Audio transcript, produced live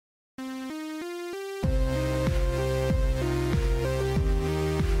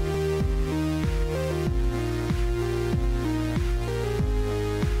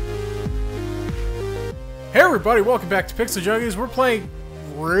everybody, welcome back to Pixel Junkies. We're playing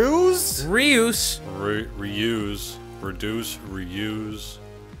Reus? Reus. Reuse. Reduce. Reuse.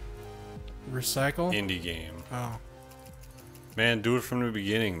 Recycle? Indie game. Oh. Man, do it from the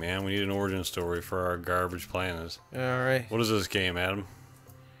beginning, man. We need an origin story for our garbage planets. Alright. What is this game, Adam?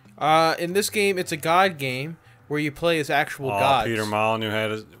 In this game, it's a god game where you play as actual gods. Peter Molyneux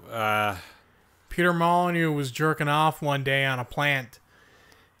had his... Peter Molyneux was jerking off one day on a plant.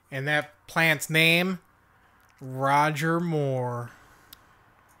 And that plant's name? Roger Moore.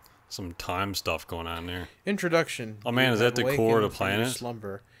 Some time stuff going on there. Introduction. Oh man, is that the core of the planet?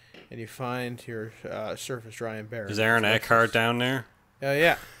 Slumber, and you find your surface dry and barren. Is Aaron Eckhart down there? Oh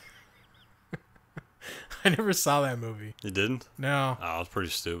yeah. I never saw that movie. You didn't? No. Oh, it's pretty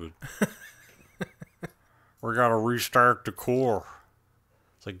stupid. We gotta restart the core.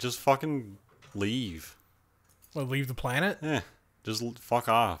 It's like, just fucking leave. What, leave the planet? Yeah, just fuck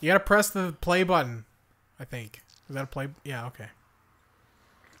off. You gotta press the play button, I think. Is that a play? Yeah, okay.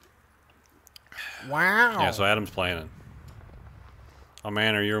 Wow. Yeah, so Adam's playing it. Oh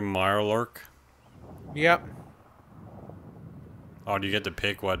man, are you a Mirelurk? Yep. Oh, do you get to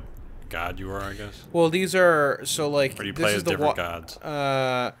pick what god you are, I guess? Well, these are so like. Or do you this play is as the different gods?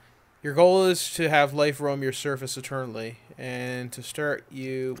 Your goal is to have life roam your surface eternally, and to start,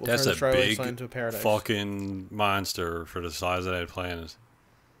 you will That's turn the a Twilight big Sign into a paradise. fucking monster for the size of that planet.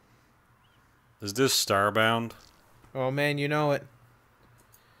 Is this Starbound? Oh man, you know it.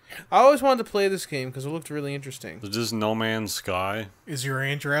 I always wanted to play this game because it looked really interesting. Is this No Man's Sky? Is your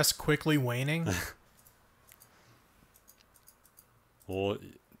interest quickly waning? Well,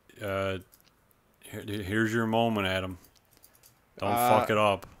 here's your moment, Adam. Don't fuck it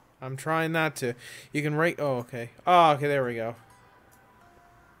up. I'm trying not to. You can right. Oh, okay. Oh, okay. There we go.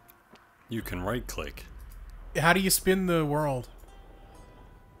 You can right click. How do you spin the world?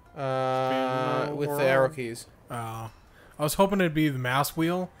 With the arrow keys. I was hoping it'd be the mouse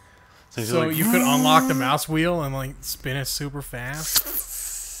wheel. So like, you could unlock the mouse wheel and like spin it super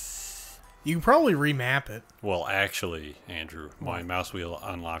fast. You can probably remap it. Well, actually, Andrew, my mouse wheel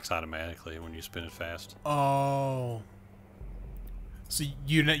unlocks automatically when you spin it fast. Oh. So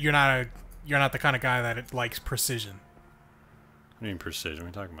you're not the kind of guy that likes precision. What do you mean precision? What are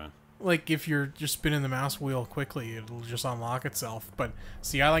you talking about? Like if you're just spinning the mouse wheel quickly, it'll just unlock itself. But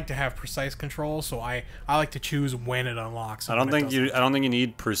see, I like to have precise control, so I like to choose when it unlocks. I don't think you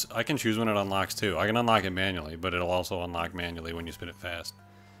need I can choose when it unlocks too. I can unlock it manually, but it'll also unlock manually when you spin it fast.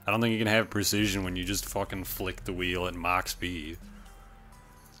 I don't think you can have precision when you just fucking flick the wheel at Mach speed.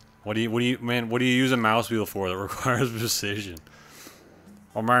 What do you use a mouse wheel for that requires precision?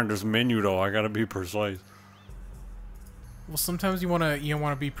 Oh man, this menu though, I gotta be precise. Well, sometimes you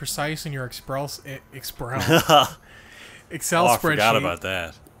wanna be precise in your Excel Oh, I spreadsheet. forgot about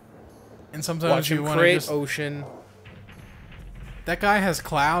that. And sometimes you want to create just... ocean. That guy has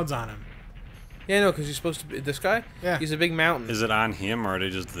clouds on him. Yeah, no, because he's supposed to be this guy. Yeah, he's a big mountain. Is it on him or are they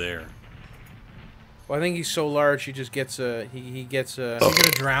just there? Well, I think he's so large he just gets a he gets a. Is he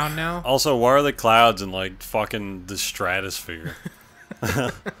gonna drown now? Also, why are the clouds in like fucking the stratosphere?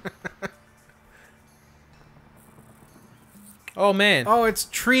 Oh man! Oh, it's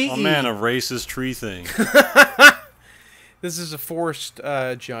tree. Oh man, a racist tree thing. This is a forest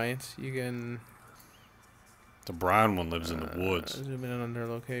giant. You can. The brown one lives in the woods. Zoom in on their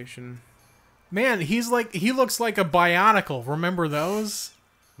location. Man, he looks like a Bionicle. Remember those?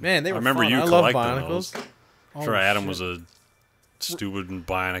 Man, they were. I remember fun. you I love collecting Bionicles. those. Oh, Sure, Adam shit. was a stupid and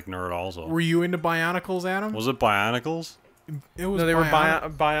bionic nerd also. Were you into Bionicles, Adam? Was it Bionicles? It was. No, they Bionic-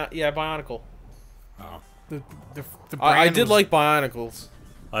 were Bionicle. Oh. The I brand did was- like Bionicles.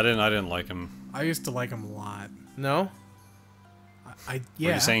 I didn't like him. I used to like him a lot. No. Yeah.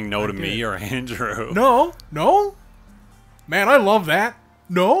 Were you saying no to me or Andrew? No. Man, I love that.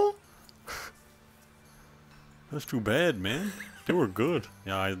 No. That's too bad, man. They were good.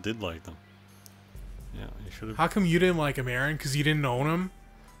 Yeah, I did like them. Yeah, you should have. How come you didn't like him, Aaron? Because you didn't own him?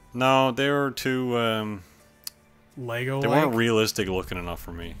 No, they were too. Lego. They weren't realistic looking enough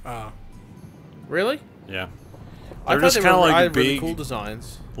for me. Really? Yeah. I They're thought just they kind of were like really big, cool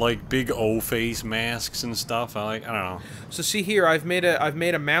designs. like big O-face masks and stuff. I don't know. So see here, I've made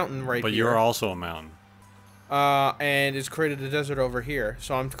a mountain right But here. you're also a mountain. And it's created a desert over here.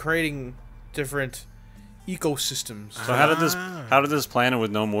 So I'm creating different ecosystems. So how did this planet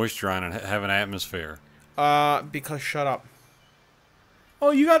with no moisture on it have an atmosphere? Because shut up.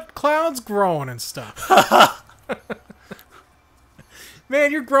 Oh, you got clouds growing and stuff.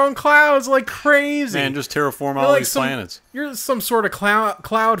 Man, you're growing clouds like crazy. Man, just terraform You're all like these some- planets. You're some sort of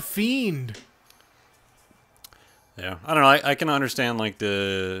cloud fiend. Yeah, I don't know. I can understand like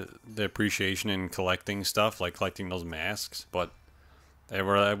the appreciation in collecting stuff, like collecting those masks, but I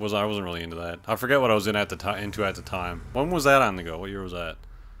wasn't really into that. I forget what I was into at the time. When was that on the go? What year was that?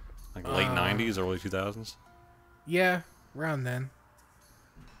 Like late '90s, early 2000s? Yeah, around then.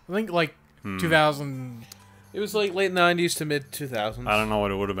 I think like 2000. It was like late 90s to mid 2000s. I don't know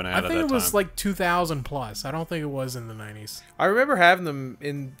what it would have been at that time. I think it was like 2000 plus. I don't think it was in the 90s. I remember having them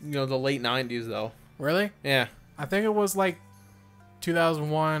in the late 90s though. Really? Yeah. I think it was like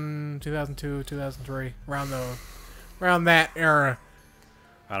 2001, 2002, 2003, around that era.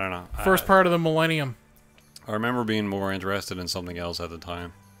 I don't know. First part of the millennium. I remember being more interested in something else at the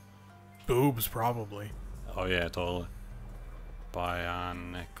time. Boobs, probably. Oh yeah, totally.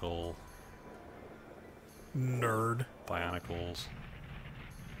 Bionicle. Nerd. Bionicles.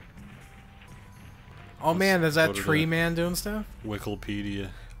 Oh man, is that Tree Man doing stuff? Wikipedia.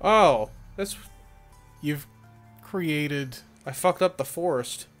 Oh, that's... You've created... I fucked up the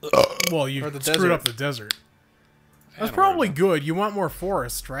forest. Well, you the screwed desert. up the desert. That's probably good. You want more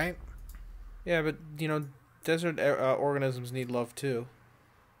forest, right? Yeah, but, desert organisms need love too.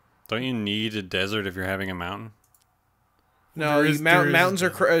 Don't you need a desert if you're having a mountain? No,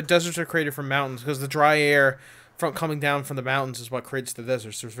 deserts are created from mountains because the dry air coming down from the mountains is what creates the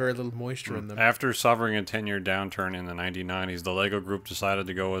deserts. There's very little moisture in them. After suffering a 10-year downturn in the 1990s, the LEGO Group decided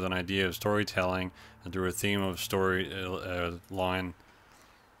to go with an idea of storytelling and through a theme of story line.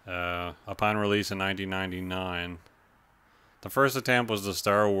 Upon release in 1999, the first attempt was the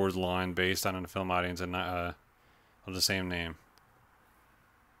Star Wars line based on a film audience of the same name.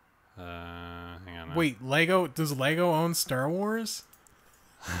 Hang on. Wait, does Lego own Star Wars?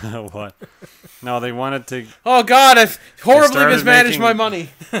 What? No, they wanted to... Oh god, I've horribly mismanaged my money.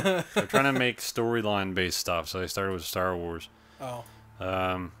 They're trying to make storyline-based stuff, so they started with Star Wars. Oh.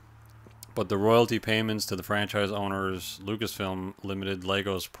 But the royalty payments to the franchise owners, Lucasfilm, limited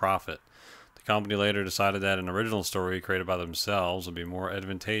Lego's profit. The company later decided that an original story created by themselves would be more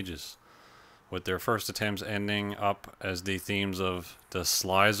advantageous, with their first attempts ending up as the themes of the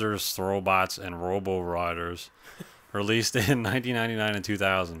Slizers, Throwbots, and Robo-Riders, released in 1999 and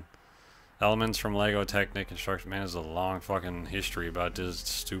 2000. Elements from Lego Technic Construction. Man, there's a long fucking history about this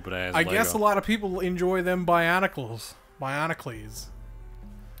stupid-ass I Lego. guess a lot of people enjoy them Bionicles.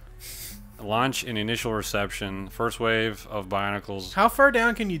 Launch and initial reception. First wave of Bionicles. How far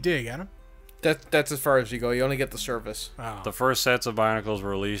down can you dig, Adam? That's as far as you go. You only get the surface. Oh. The first sets of Bionicles were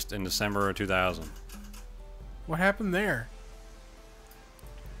released in December of 2000. What happened there?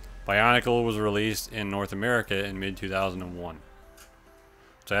 Bionicle was released in North America in mid-2001.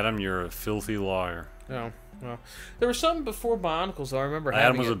 So Adam, you're a filthy liar. No, well, there was something before Bionicles, though. I remember Adam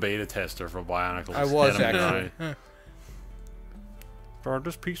having was it. a beta tester for Bionicles. I was, actually. Bro,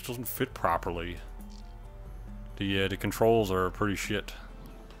 this piece doesn't fit properly. The controls are pretty shit.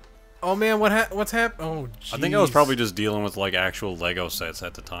 Oh man, what's happened? Oh, jeez. I think I was probably just dealing with like actual Lego sets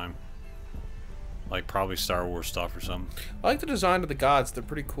at the time. Like probably Star Wars stuff or something. I like the design of the gods. They're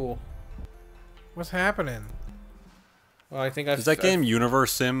pretty cool. What's happening? Well, I think Is that game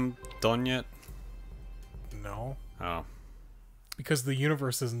Universe Sim done yet? No. Oh. Because the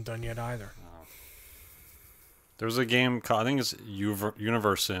universe isn't done yet either. There was a game called, I think it's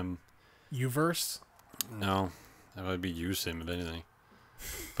Universe Sim. Uverse? No. That would be USim if anything.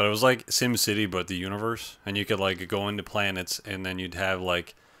 But it was like Sim City, but the universe. And you could like go into planets and then you'd have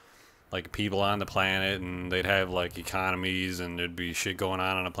like people on the planet and they'd have like economies and there'd be shit going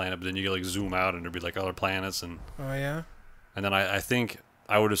on a planet, but then you could like zoom out and there'd be like other planets and... Oh yeah? And then I think,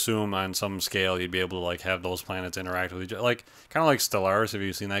 I would assume on some scale you'd be able to like have those planets interact with each other. Like, kind of like Stellaris if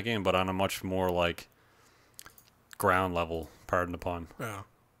you've seen that game, but on a much more like ground level, pardon the pun. Oh. I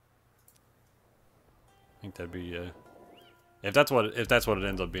think that'd be, if that's what it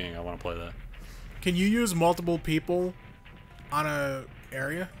ends up being, I want to play that. Can you use multiple people on a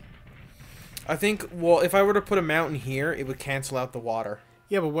area? I think, well, if I were to put a mountain here, it would cancel out the water.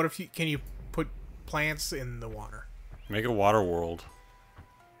 Yeah, but what if can you put plants in the water? Make a water world.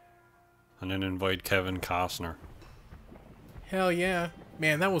 And then invite Kevin Costner. Hell yeah.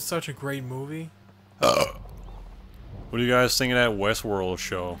 Man, that was such a great movie. What do you guys think of that Westworld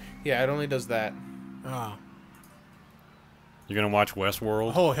show? Yeah, it only does that. Oh. You gonna watch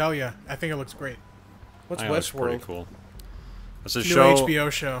Westworld? Oh, hell yeah. I think it looks great. What's I think it looks pretty Westworld? cool. It's a New show.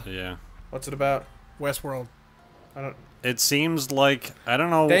 HBO show. Yeah. What's it about? Westworld. I don't... It seems like, I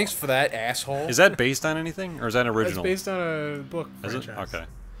don't know. Thanks for that, asshole. Is that based on anything, or is that original? It's based on a book Is it? franchise. Okay.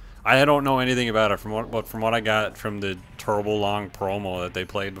 I don't know anything about it from what I got from the terrible long promo that they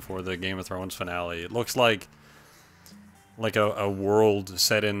played before the Game of Thrones finale. It looks like a world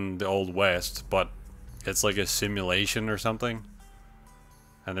set in the Old West, but it's like a simulation or something.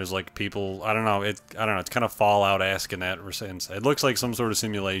 And there's like people, I don't know, it's kind of Fallout-esque in that sense. It looks like some sort of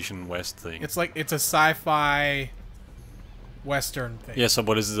simulation West thing. It's like it's a sci-fi Western thing. Yeah, so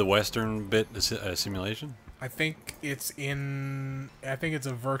what is the Western bit a simulation? I think it's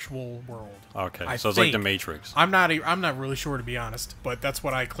a virtual world. Okay, so it's like the Matrix. I'm not really sure, to be honest, but that's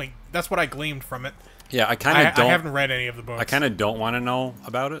what I gleaned from it. Yeah, I haven't read any of the books. I kind of don't want to know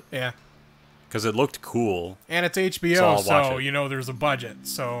about it. Yeah. Because it looked cool. And it's HBO, so you know there's a budget.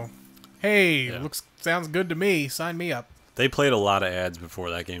 So, hey, sounds good to me. Sign me up. They played a lot of ads before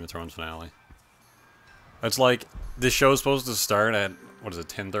that Game of Thrones finale. It's like, this show's supposed to start at,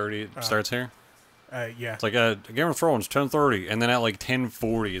 10:30 it starts here? Yeah. It's like, Game of Thrones, 10:30, and then at like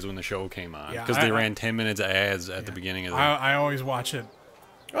 10:40 is when the show came on. Because they ran 10 minutes of ads at the beginning of the... I always watch it.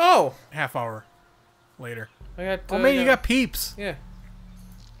 Oh! Half hour later. You got Peeps. Yeah.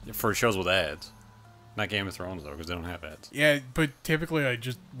 For shows with ads. Not Game of Thrones, though, because they don't have ads. Yeah, but typically I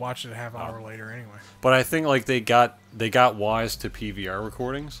just watch it a half hour later anyway. But I think, like, they got wise to PVR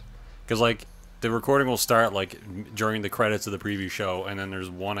recordings. Because, like, the recording will start, like, during the credits of the preview show, and then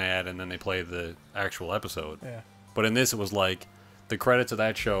there's one ad, and then they play the actual episode. Yeah. But in this, it was, like, the credits of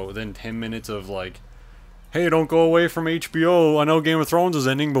that show, then 10 minutes of, like, hey, don't go away from HBO. I know Game of Thrones is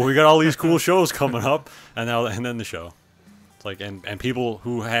ending, but we got all these cool shows coming up. And then the show. Like, and people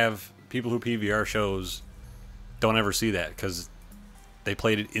who PVR shows don't ever see that because they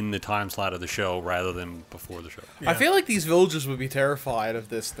played it in the time slot of the show rather than before the show. Yeah. I feel like these villagers would be terrified of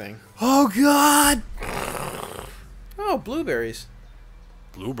this thing. Oh God! Oh, blueberries.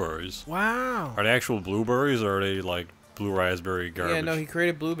 Blueberries? Wow. Are they actual blueberries or are they like blue raspberry garbage? Yeah, no, he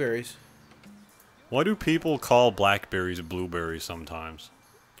created blueberries. Why do people call blackberries blueberries sometimes?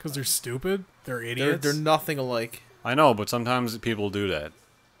 Because they're stupid. They're idiots. They're nothing alike. I know, but sometimes people do that.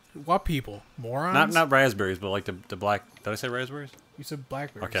 What people? Morons? Not raspberries, but like the black... Did I say raspberries? You said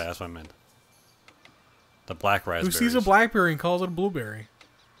blackberries. Okay, that's what I meant. The black raspberries. Who sees a blackberry and calls it a blueberry?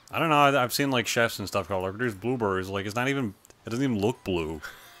 I don't know. I've seen like chefs and stuff call it. There's blueberries. Like it doesn't even look blue.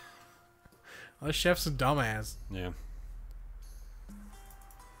 Well, the chef's a dumbass. Yeah.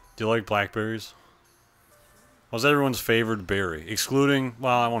 Do you like blackberries? What's everyone's favorite berry? Excluding...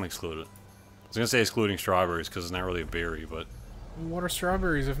 Well, I won't exclude it. I was going to say excluding strawberries because it's not really a berry, but... What are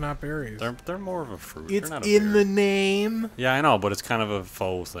strawberries if not berries? They're more of a fruit. It's they're not a in berry. the name. Yeah, I know, but it's kind of a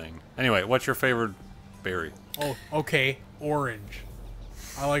faux thing. Anyway, what's your favorite berry? Oh, okay. Orange.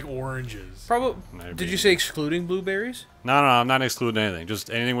 I like oranges. Probably. Did you say excluding blueberries? No, I'm not excluding anything. Just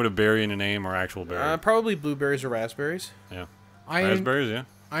anything with a berry in the name or actual berry. Probably blueberries or raspberries. Yeah. Raspberries, yeah.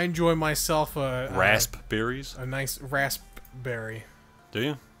 I enjoy myself a... raspberries? A nice raspberry. Do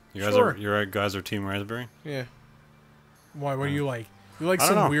you? You guys are team raspberry? Yeah. Why? What do you like? You like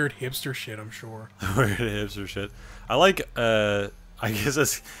some weird hipster shit, I'm sure. Weird hipster shit. I like, I guess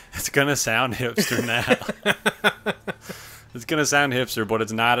it's gonna sound hipster now. It's gonna sound hipster, but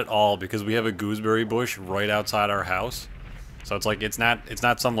it's not at all because we have a gooseberry bush right outside our house. So it's like, it's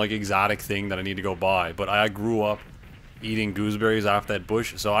not some like exotic thing that I need to go buy, but I grew up eating gooseberries off that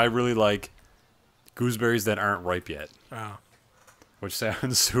bush, so I really like gooseberries that aren't ripe yet. Wow. Which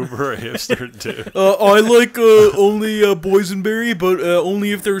sounds super hipster too. I like only boysenberry, but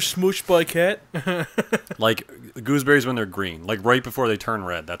only if they're smushed by a cat. Like gooseberries when they're green, like right before they turn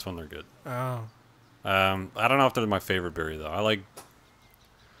red. That's when they're good. Oh. I don't know if they're my favorite berry though. I like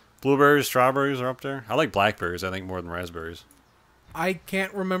blueberries, strawberries are up there. I like blackberries, I think, more than raspberries. I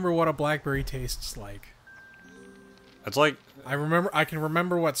can't remember what a blackberry tastes like. It's like I can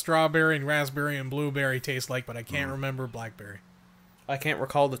remember what strawberry and raspberry and blueberry taste like, but I can't remember blackberry. I can't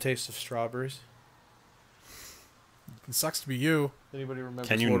recall the taste of strawberries. It sucks to be you. Anybody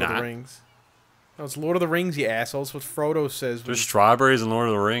remember Lord of the Rings? No, it's Lord of the Rings, you assholes. What Frodo says. There's strawberries in Lord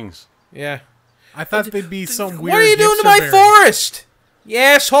of the Rings. Yeah. I thought they'd be some weird. What are you doing to my forest? You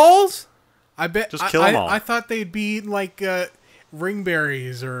assholes! I bet. Just kill them all. I thought they'd be like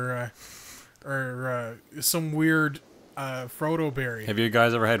ringberries or some weird Frodo berry. Have you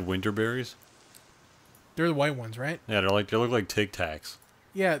guys ever had winter berries? They're the white ones, right? Yeah, they look like Tic Tacs.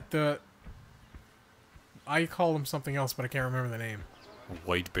 Yeah, I call them something else, but I can't remember the name.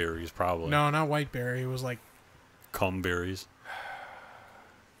 White berries, probably. No, not white berry. It was like cum berries.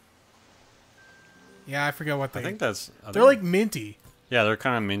 Yeah, I forget what they. I think that's. They're like minty. Yeah, they're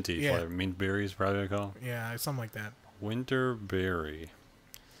kind of minty. Yeah. Like mint berries, probably they call. Yeah, something like that. Winter berry.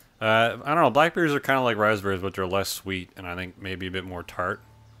 I don't know. Blackberries are kind of like raspberries, but they're less sweet, and I think maybe a bit more tart.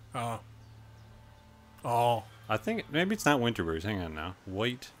 Oh. I think maybe it's not winter berries. Hang on now.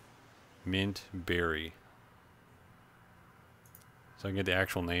 White mint berry. So I can get the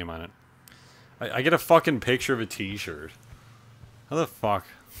actual name on it. I get a fucking picture of a T-shirt. How the fuck?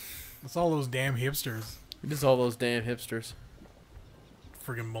 It's all those damn hipsters. It is all those damn hipsters.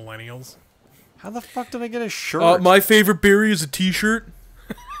 Friggin' millennials. How the fuck did I get a shirt? My favorite berry is a T-shirt.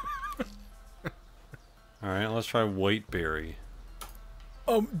 Alright, let's try white berry.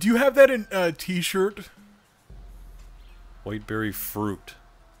 Do you have that in a T-shirt? White berry fruit.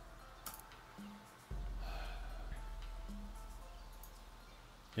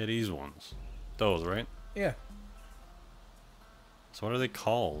 Yeah, these ones. Those, right? Yeah. So what are they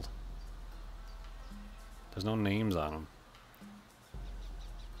called? There's no names on them.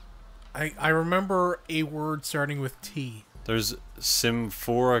 I remember a word starting with T. There's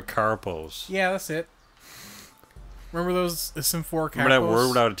Symphora carpos. Yeah, that's it. Remember those Symphora carpos? Remember that word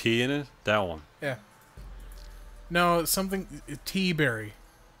without a T in it? That one. Yeah. No, something... Tea-berry.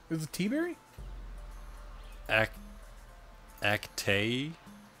 Is it tea-berry? Actae?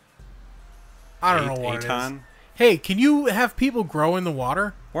 I don't know what Aton? it is. Hey, can you have people grow in the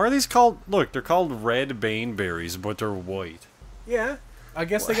water? Why are these called... Look, they're called red baneberries, but they're white. Yeah. I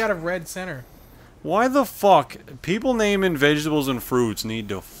guess they got a red center. Why the fuck? People naming vegetables and fruits need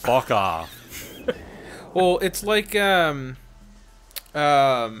to fuck off. Well, it's like, oh,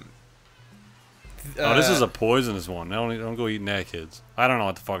 this is a poisonous one. Don't go eating that, kids. I don't know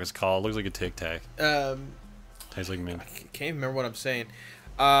what the fuck it's called. It looks like a Tic Tac. Tastes like mint. I can't even remember what I'm saying.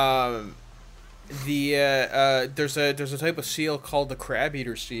 There's a type of seal called the crab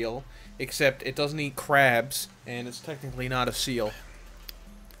eater seal, except it doesn't eat crabs, and it's technically not a seal.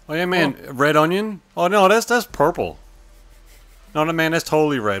 Oh yeah, man, red onion? Oh no, that's purple. No, man, that's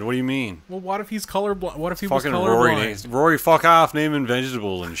totally red. What do you mean? Well, what if he's colorblind? What if he was Fucking colorblind? Rory, fuck off, naming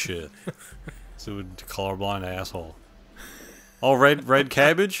vegetables and shit. Stupid colorblind asshole. Oh, red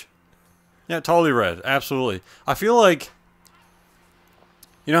cabbage? Yeah, totally red. Absolutely. I feel like,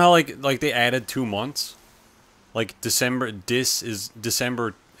 you know how like they added 2 months, like December.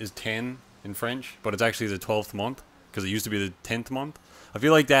 December is 10 in French, but it's actually the 12th month because it used to be the 10th month. I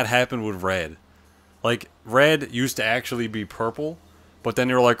feel like that happened with red. Like, red used to actually be purple, but then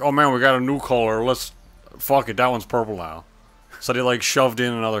they were like, oh man, we got a new color, fuck it, that one's purple now. So they, like, shoved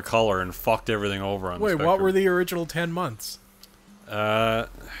in another color and fucked everything over on the spectrum. Wait, what were the original 10 months? Hang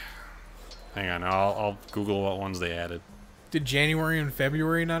on, I'll Google what ones they added. Did January and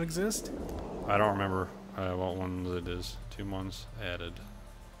February not exist? I don't remember what ones it is. 2 months added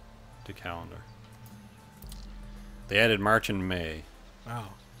to calendar. They added March and May. Wow.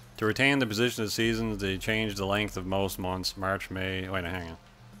 To retain the position of the seasons, they changed the length of most months. March, May... Wait, hang on.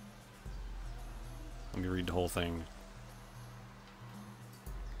 Let me read the whole thing.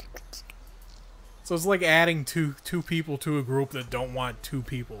 So it's like adding two people to a group that don't want 2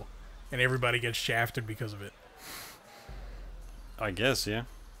 people. And everybody gets shafted because of it. I guess, yeah.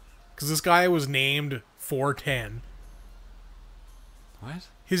 Because this guy was named 410. What?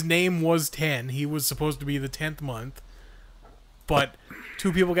 His name was 10. He was supposed to be the 10th month. But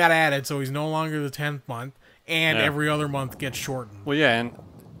 2 people got added, so he's no longer the 10th month. And every other month gets shortened. Well, yeah, and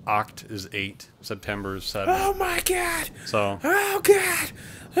Oct is 8. September is 7. Oh my god! So... Oh god!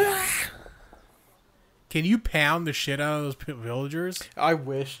 Ah! Can you pound the shit out of those villagers? I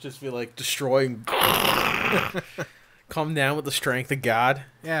wish, just be like, destroying... Come down with the strength of God.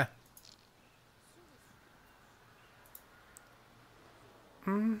 Yeah.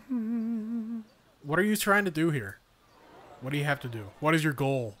 What are you trying to do here? What do you have to do? What is your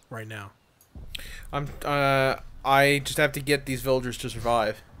goal right now? I just have to get these villagers to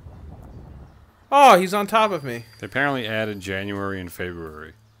survive. Oh, he's on top of me. They apparently added January and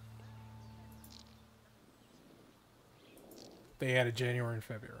February. They added January and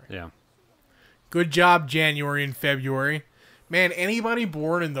February. Yeah. Good job, January and February. Man, anybody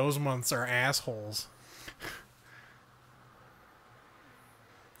born in those months are assholes.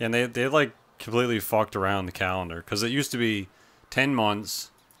 Yeah, and they like completely fucked around the calendar because it used to be 10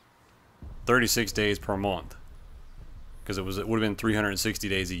 months, 36 days per month. Because it would have been 360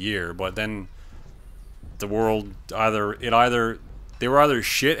 days a year, but then the world they were either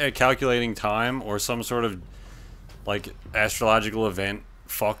shit at calculating time or some sort of like astrological event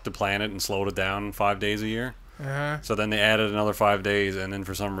fucked the planet and slowed it down 5 days a year. So then they added another 5 days, and then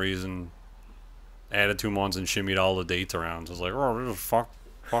for some reason added 2 months and shimmied all the dates around. So it's like, oh, this is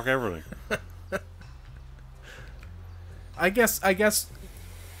fuck everything. I guess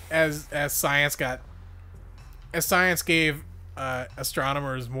as science gave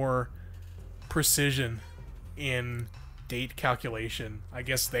astronomers more precision in date calculation, I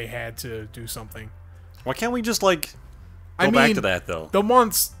guess they had to do something. Why can't we just like go back to that though? The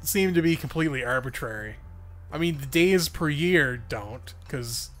months seem to be completely arbitrary. I mean, the days per year don't,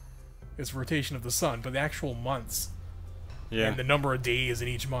 because its rotation of the sun, but the actual months and the number of days in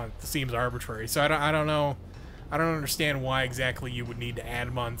each month seems arbitrary. So I don't know. I don't understand why exactly you would need to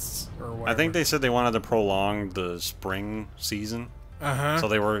add months or whatever. I think they said they wanted to prolong the spring season. Uh-huh.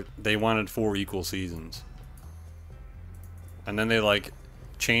 So they wanted 4 equal seasons. And then they like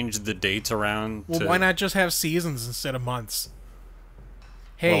changed the dates around. Well, why not just have seasons instead of months?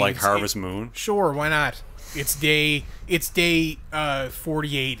 Hey, well, like Harvest Moon. Sure, why not? It's day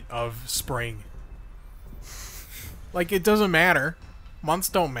 48 of spring. Like, it doesn't matter. Months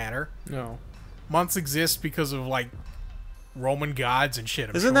don't matter. No. Months exist because of, like, Roman gods and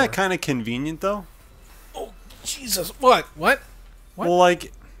shit. Isn't that kind of convenient, though? Oh, Jesus. What? What? Well,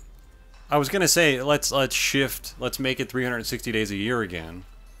 like, I was gonna say, let's shift. Let's make it 360 days a year again.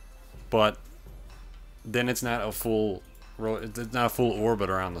 But then it's not a full orbit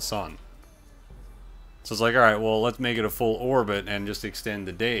around the sun. So it's like, all right, well, let's make it a full orbit and just extend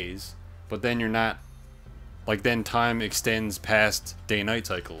the days. But then you're not, like, then time extends past day-night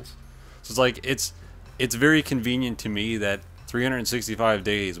cycles. So it's like, it's very convenient to me that 365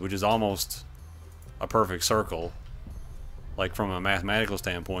 days, which is almost a perfect circle, like from a mathematical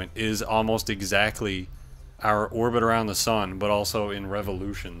standpoint, is almost exactly our orbit around the sun, but also in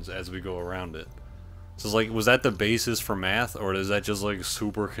revolutions as we go around it. So it's like, was that the basis for math, or is that just like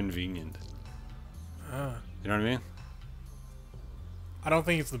super convenient? You know what I mean? I don't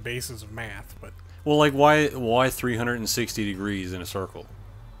think it's the basis of math, but... Well, like, why 360 degrees in a circle?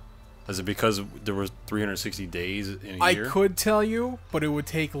 Is it because there was 360 days in a year? I could tell you, but it would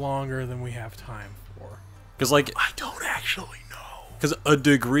take longer than we have time for. Because, like... I don't actually know. Because a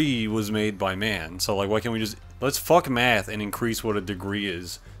degree was made by man, so, like, why can't we just... Let's fuck math and increase what a degree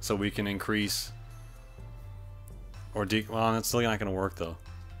is, so we can increase... Or well, that's still not going to work, though.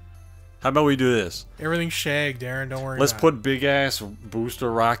 How about we do this? Everything's shagged, Darren. Don't worry Let's about put big-ass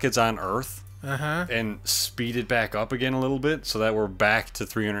booster rockets on Earth. Uh-huh. And speed it back up again a little bit so that we're back to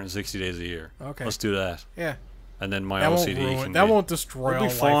 360 days a year. Okay. Let's do that. Yeah. And then my that OCD won't can that won't destroy all It'll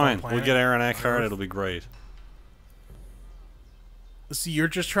be life on fine. the planet. We'll get Aaron Eckhart. It'll be great. So you're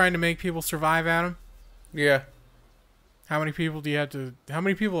just trying to make people survive, Adam? Yeah. How many people do you have to... How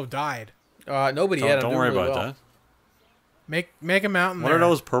many people have died? Nobody yet. Don't worry about that. Make a mountain What there. are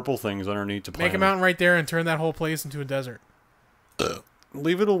those purple things underneath the planet? Make a mountain right there and turn that whole place into a desert.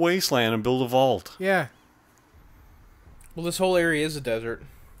 Leave it a wasteland and build a vault. Yeah. Well, this whole area is a desert.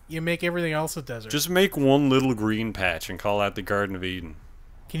 You make everything else a desert. Just make one little green patch and call that the Garden of Eden.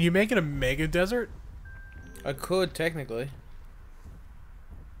 Can you make it a mega desert? I could, technically.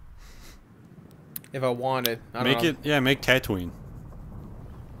 If I wanted. I don't know. Yeah, make Tatooine.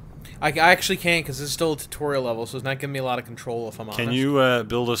 I actually can't because it's still a tutorial level, so it's not giving me a lot of control if I'm honest. Can you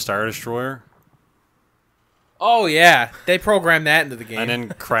build a Star Destroyer? Oh, yeah. They programmed that into the game. And then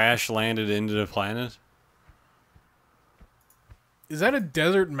crash landed into the planet? Is that a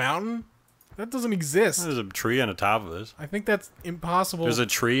desert mountain? That doesn't exist. There's a tree on the top of it. I think that's impossible. There's a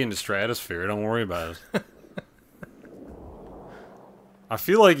tree in the stratosphere. Don't worry about it. I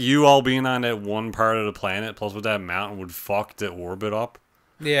feel like you all being on that one part of the planet, plus with that mountain, would fuck the orbit up.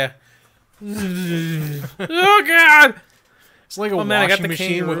 Yeah. Oh, God! It's like a washing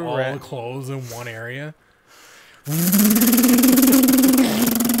machine with all the clothes in one area.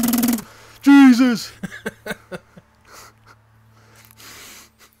 Jesus!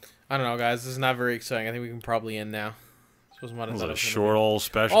 I don't know, guys. This is not very exciting. I think we can probably end now. This wasn't what I Was thought it it was a short old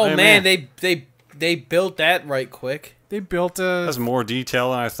special? Oh, hey, man, they built that right quick. They built a... That's more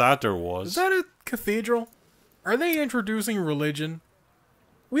detail than I thought there was. Is that a cathedral? Are they introducing religion?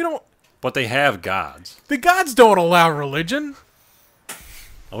 We don't... But they have gods. The gods don't allow religion.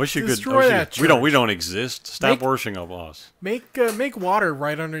 I wish you Destroy could. that We don't exist. Stop worshiping of us. Make water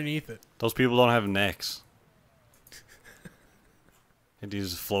right underneath it. Those people don't have necks. And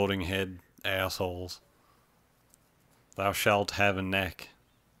these floating head assholes. Thou shalt have a neck,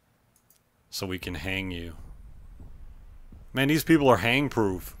 so we can hang you. Man, these people are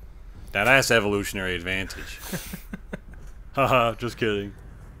hang-proof. Now that's evolutionary advantage. Haha, just kidding.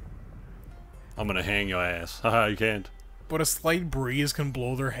 I'm gonna hang your ass. Haha, you can't. But a slight breeze can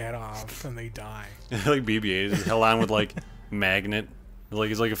blow their head off and they die. Like BB-8 is held on with like magnet.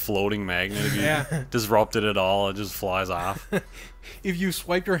 It's like a floating magnet. If you disrupt it at all, it just flies off. If you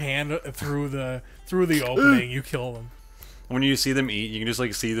swipe your hand through the opening, you kill them. When you see them eat, you can just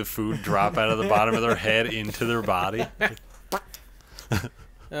like see the food drop out of the bottom of their head into their body.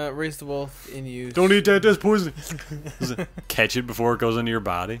 Raise the wolf in use. Don't eat that, that's poison. Catch it before it goes into your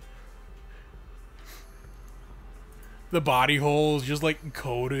body. The body hole is just like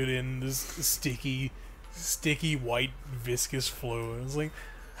coated in this sticky white viscous fluid. It's like,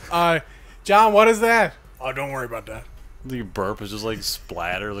 John, what is that? Oh, don't worry about that. The burp is just like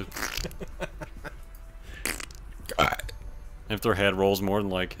splatter. Like, if their head rolls more than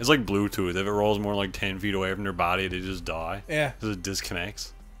like, it's like Bluetooth. If it rolls more than like 10 feet away from their body, they just die. Yeah. Because it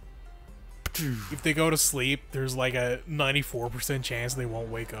disconnects. If they go to sleep, there's like a 94% chance they won't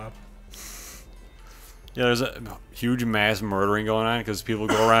wake up. Yeah, there's a huge mass murdering going on because people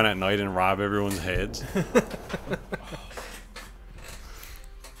go around at night and rob everyone's heads.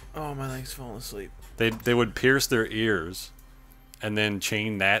 Oh, my leg's falling asleep. They would pierce their ears, and then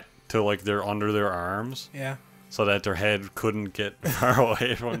chain that to like their under their arms. Yeah. So that their head couldn't get far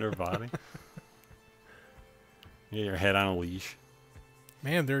away from their body. Get your head on a leash.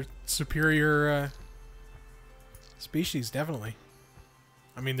 Man, they're superior species, definitely.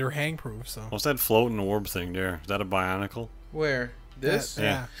 I mean, they're hang-proof, so... What's that floating orb thing there? Is that a bionicle? Where? This?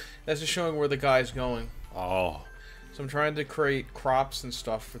 Yeah. That's just showing where the guy's going. Oh. So I'm trying to create crops and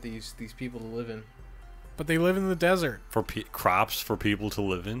stuff for these people to live in. But they live in the desert. For crops for people to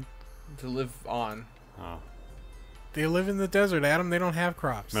live in? To live on. Oh. They live in the desert, Adam. They don't have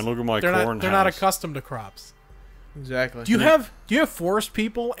crops. Man, look at my they're corn They're not accustomed to crops. Exactly. Do you have forest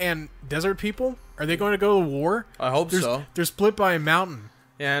people and desert people? Are they going to go to war? I hope so. They're split by a mountain.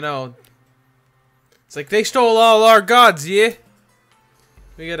 Yeah, I know. It's like they stole all our gods, yeah.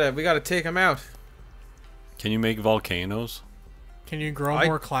 We gotta take them out. Can you make volcanoes? Can you grow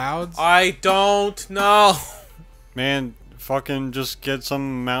more clouds? I don't know. Man, fucking just get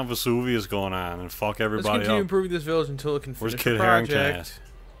some Mount Vesuvius going on and fuck everybody Let's continue up. improving this village until it can finish Where's the Kid Harington project. at?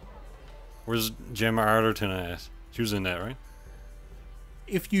 Where's Gemma Arterton at? She was in that, right?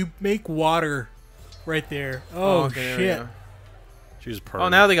 If you make water right there. Oh, okay, shit. She's purty. Oh,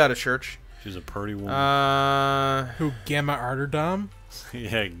 now they got a church. She's a purty woman. Who, Gemma Arterdom?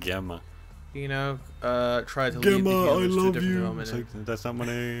 Yeah, Gemma. You know, try to lead the Gemma, I healers to a love different you. development. It's like, that's not my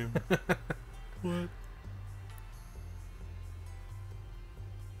name. What?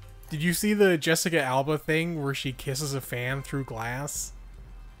 Did you see the Jessica Alba thing where she kisses a fan through glass?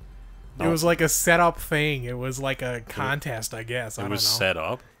 No. It was like a set-up thing. It was like a contest, I guess. I don't know. It was set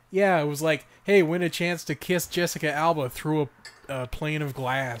up? Yeah, it was like, hey, win a chance to kiss Jessica Alba through a plane of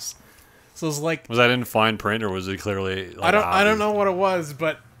glass. So it's like... Was that in fine print, or was it clearly... Like, I don't know what it was,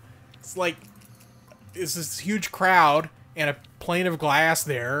 but it's like... It's this huge crowd and a plane of glass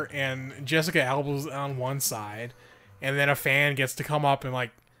there, and Jessica Alba's on one side, and then a fan gets to come up and,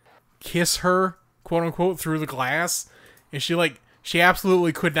 like, kiss her, quote-unquote, through the glass, and she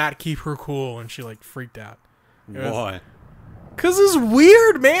absolutely could not keep her cool, and she, like, freaked out. Why? 'Cause it's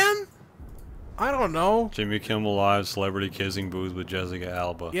weird, man! I don't know. Jimmy Kimmel Live celebrity kissing booth with Jessica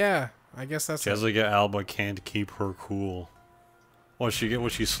Alba. Yeah, I guess that's Jessica Alba can't keep her cool. What,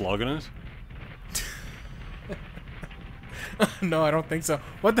 she's slugging it? No, I don't think so.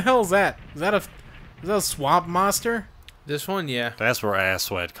 What the hell is that? Is that a swamp monster? This one, yeah. That's where ass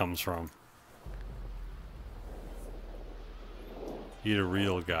sweat comes from. Eat a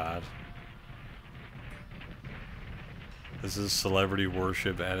real god. This is celebrity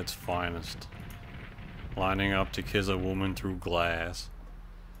worship at its finest. Lining up to kiss a woman through glass.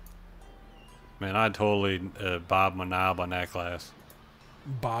 Man, I'd totally bob my knob on that class.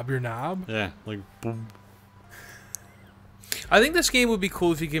 Bob your knob? Yeah, like boom. I think this game would be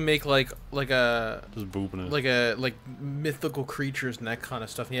cool if you can make like a Just booping it. like mythical creatures and that kind of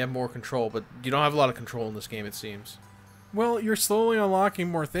stuff. And you have more control, but you don't have a lot of control in this game, it seems. Well, you're slowly unlocking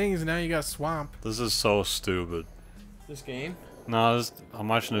more things, and now you got swamp. This is so stupid. This game? No, I'm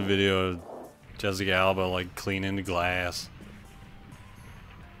watching a video of Jessica Alba like cleaning the glass.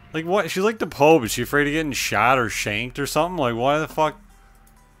 Like what? She's like the Pope. Is she afraid of getting shot or shanked or something? Like why the fuck?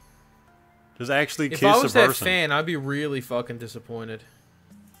 Just actually kiss a person. If I was that fan, I'd be really fucking disappointed.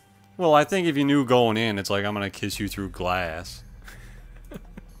 Well, I think if you knew going in, it's like I'm gonna kiss you through glass.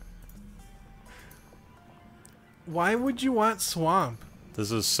 Why would you want swamp?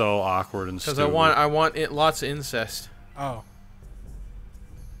 This is so awkward and stupid. Because I want lots of incest. Oh.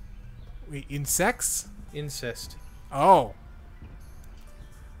 Wait, insects? Incest. Oh.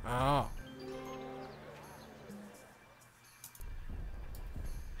 Oh.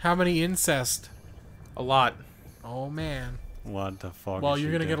 How many incest? A lot. Oh, man. What the fuck? Well,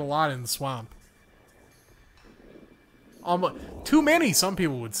 you're gonna get a lot in the swamp. Too many, some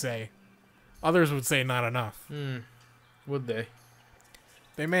people would say. Others would say not enough. Would they?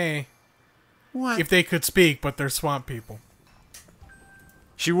 They may. What? If they could speak, but they're swamp people.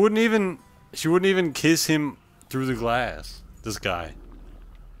 She wouldn't even kiss him through the glass. This guy.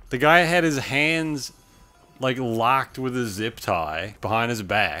 The guy had his hands like locked with a zip tie behind his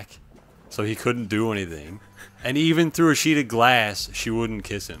back. so he couldn't do anything. And even through a sheet of glass, she wouldn't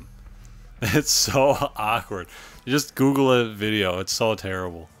kiss him. It's so awkward. You just Google a video. It's so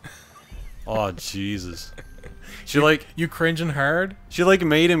terrible. Oh, Jesus. She You cringing hard? She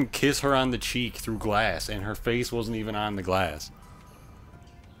made him kiss her on the cheek through glass, and her face wasn't even on the glass.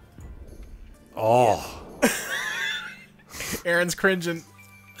 Oh. Aaron's cringing.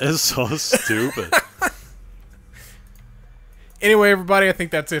 It's so stupid. Anyway, everybody, I think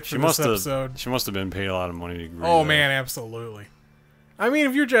that's it for this episode. She must have been paid a lot of money to agree. Oh, man, absolutely. I mean,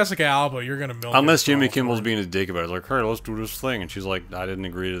 if you're Jessica Alba, you're going to milk Unless Jimmy Kimmel's being a dick about it. Like, hey, let's do this thing. And she's like, I didn't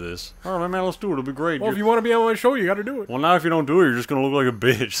agree to this. All right, man, let's do it. It'll be great. Well, if you want to be on my show, you got to do it. Well, now if you don't do it, you're just going to look like a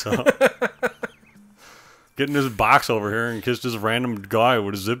bitch, so... Getting this box over here and kissed this random guy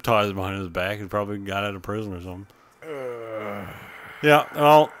with his zip ties behind his back who probably got out of prison or something. Yeah,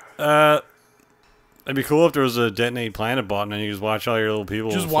 well, it'd be cool if there was a detonate planet button and you just watch all your little people.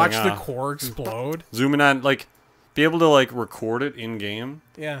 Just watch the core explode. Zoom in on, like, be able to, like, record it in-game.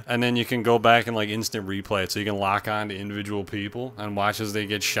 Yeah. And then you can go back and, like, instant replay it so you can lock on to individual people and watch as they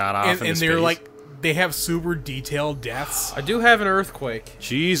get shot off into space. And they're, like, they have super detailed deaths. I do have an earthquake.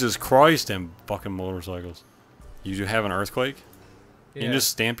 Jesus Christ, them fucking motorcycles. You do have an earthquake? Yeah. You can just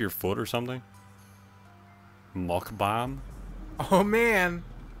stamp your foot or something? Muck bomb? Oh, man.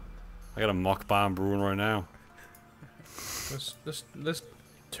 I got a muck bomb brewing right now.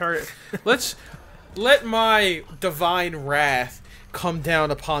 Let's let my divine wrath come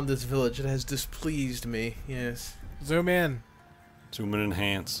down upon this village. It has displeased me. Yes. Zoom in. Zoom in and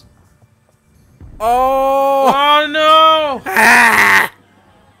enhance. Oh! Oh no! Ah!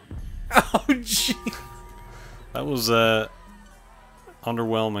 Oh, gee. That was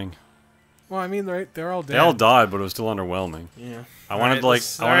underwhelming. Well, I mean, they're all dead. They all died, but it was still underwhelming. Yeah. I wanted to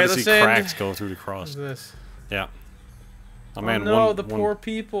see cracks go through the crust. What's this? Yeah. Oh man, no, the poor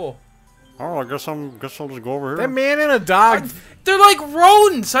people. Oh, I guess I'll just go over here. That man and a dog. They're like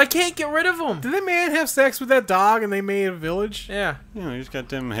rodents. I can't get rid of them. Did that man have sex with that dog and they made a village? Yeah. You know, you just got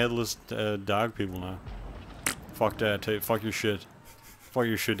them headless dog people now. Fuck that. Fuck your shit. Fuck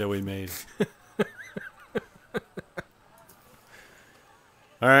your shit that we made.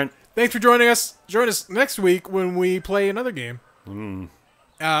 Alright. Thanks for joining us. Join us next week when we play another game.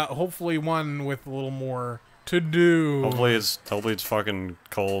 Hopefully one with a little more to do. Hopefully it's fucking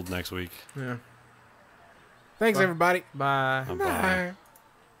cold next week. Yeah. Thanks, everybody. Bye. Bye.